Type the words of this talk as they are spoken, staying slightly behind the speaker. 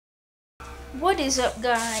What is up,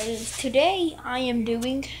 guys? Today I am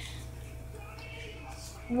doing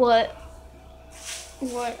what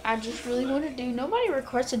I just really want to do. Nobody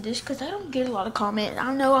requested this because I don't get a lot of comments.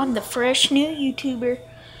 I know I'm the fresh new YouTuber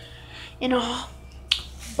and all,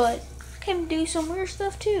 but I can do some weird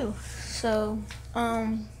stuff too. So,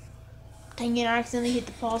 dang it, I accidentally hit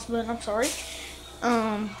the pause button. I'm sorry.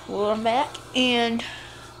 Well, I'm back, and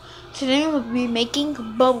today I'm gonna be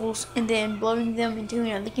making bubbles and then blowing them into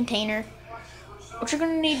another container. What you're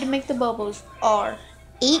going to need to make the bubbles are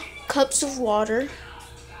 8 cups of water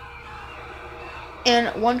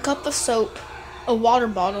and 1 cup of soap, a water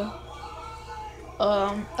bottle,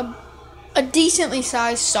 a decently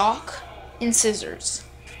sized sock, and scissors.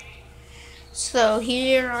 So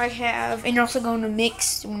here I have, and you're also going to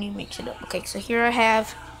mix when you mix it up. Okay, so here I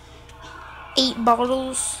have 8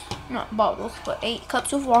 bottles, not bottles, but 8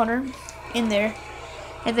 cups of water in there.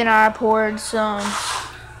 And then I poured some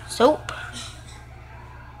soap.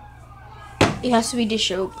 It has to be dish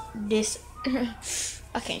soap.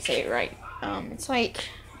 I can't say it right. It's like,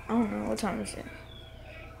 I don't know, what time is it?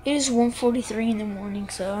 It is 1:43 in the morning,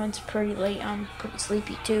 so it's pretty late. I'm pretty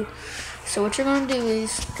sleepy too. So what you're gonna do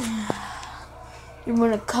is, you're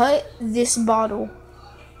gonna cut this bottle,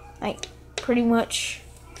 like, pretty much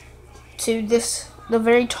to the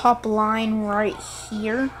very top line right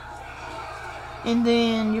here. And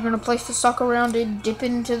then you're gonna place the sock around it, dip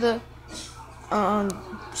it into the,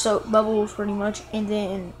 soap bubbles pretty much, and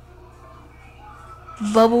then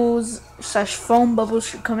bubbles/foam bubbles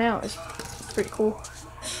should come out. It's pretty cool.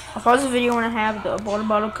 I'll pause the video when I have the water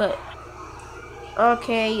bottle cut.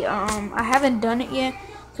 Okay, I haven't done it yet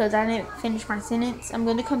because I didn't finish my sentence. I'm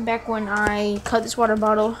gonna come back when I cut this water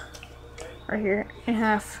bottle right here in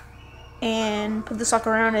half and put the sock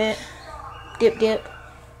around it, dip,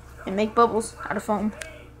 and make bubbles out of foam.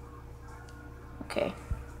 Okay,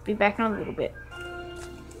 be back in a little bit.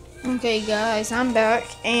 Okay, guys, I'm back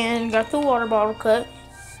and got the water bottle cut.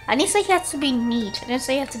 I didn't say it has to be neat. I didn't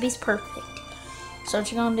say it has to be perfect. So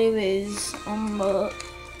what you're gonna do is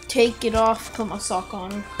take it off, put my sock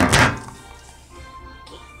on.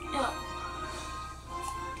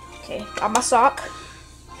 Okay, got my sock.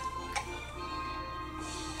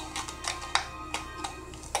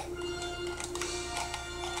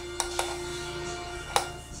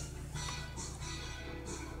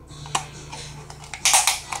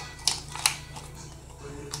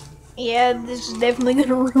 Yeah, this is definitely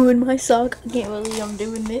gonna ruin my sock. I can't believe I'm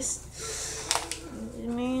doing this. I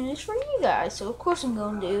mean, it's for you guys, so of course I'm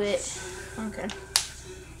gonna do it. Okay.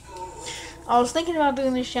 I was thinking about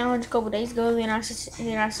doing this challenge a couple days ago, then I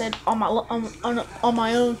said on my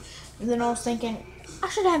own, and then I was thinking I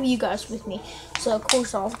should have you guys with me. So of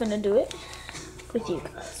course I was gonna do it with you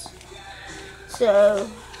guys. So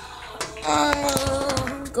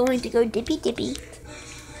I'm going to go dippy.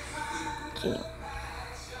 Okay.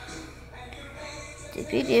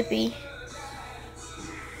 Dippy.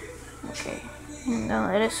 Okay. I'm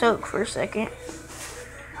gonna let it soak for a second.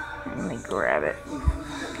 Let me grab it.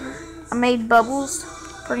 I made bubbles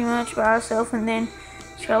pretty much by myself, and then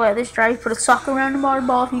just gotta let this dry. You put a sock around the water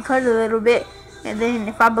ball if you cut it a little bit, and then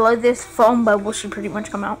if I blow this, foam bubbles should pretty much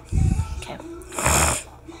come out. Okay.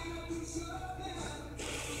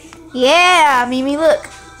 Yeah, Mimi, look.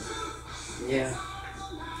 Yeah.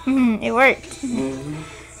 It worked. Mm-hmm.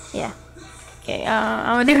 Yeah. Okay,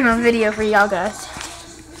 I'm doing a video for y'all guys.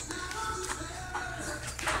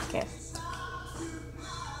 Okay.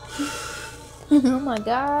 Oh my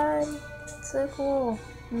god. It's so cool.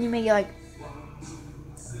 And you make it like...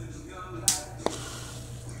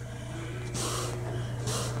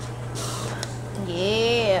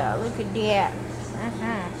 Yeah, look at that.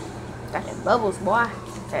 Got the bubbles, boy.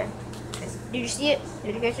 Okay. Did you see it?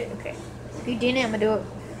 Did you catch it? Okay. If you didn't, I'm gonna do it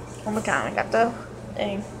one more time. I got the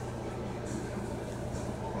thing.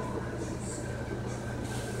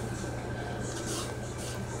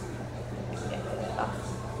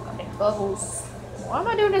 Bubbles. Why am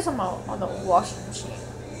I doing this on the washing machine?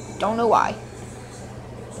 Don't know why.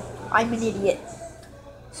 I'm an idiot.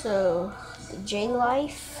 So, the J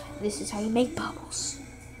Life. This is how you make bubbles.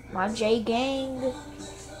 My J Gang.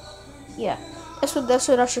 Yeah, that's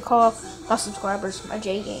what I should call my subscribers. My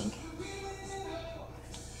J Gang.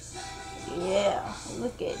 Yeah,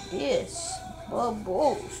 look at this.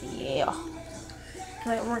 Bubbles. Yeah.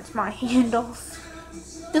 Can I rinse my hand off?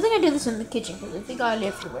 I think I do this in the kitchen because if it got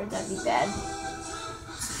everywhere, that'd be bad.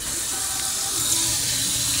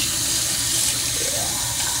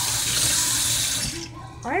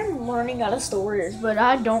 Yeah. I'm learning out of stories, but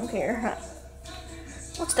I don't care.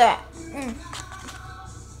 What's that? You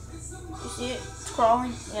see it? It's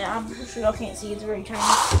crawling. Yeah, I'm pretty sure y'all can't see it. It's very tiny.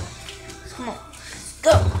 Come on. Let's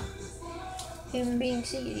go. Human being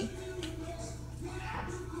city.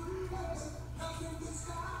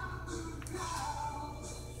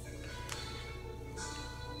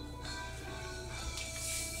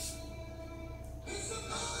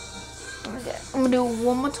 I'm gonna do it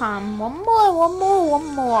one more time. One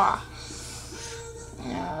more.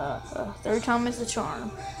 Third time is the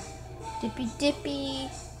charm. Dippy.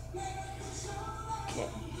 Okay.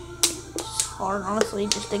 It's hard, honestly,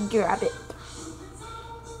 just to grab it.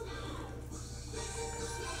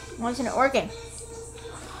 Why isn't it working?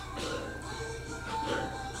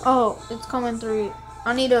 Oh, it's coming through.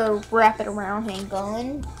 I need to wrap it around. Hang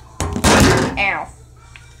on. Ow.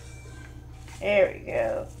 There we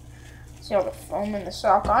go. See all the foam in the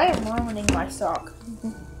sock? I am ruining my sock.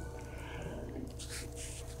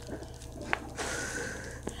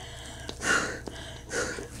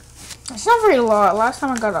 It's not very lot. Last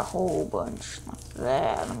time I got a whole bunch like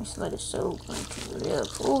that. Let me just let it soak into it.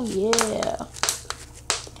 Oh yeah.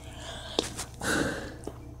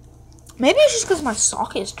 Maybe it's just because my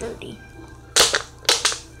sock is dirty.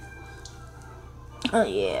 Oh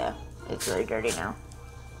yeah, it's very dirty now.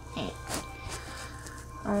 Yeah.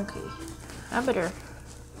 Okay, I better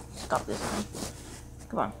stop this thing.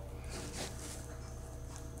 Come on.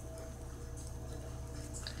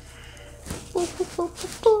 Boop, boop, boop,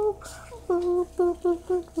 boop, boop, boop,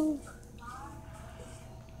 boop, boop.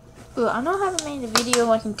 But I know I haven't made a video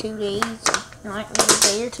like in 2 days, like maybe a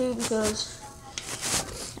day or two, because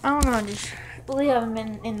I don't know, I just really haven't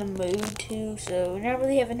been in the mood to, so I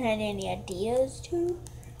really haven't had any ideas to,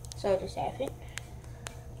 so I just haven't.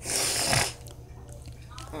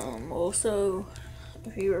 Also,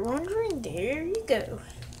 if you were wondering, there you go.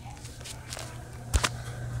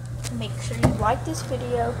 Make sure you like this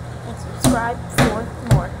video and subscribe for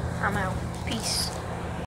more. I'm out. Peace.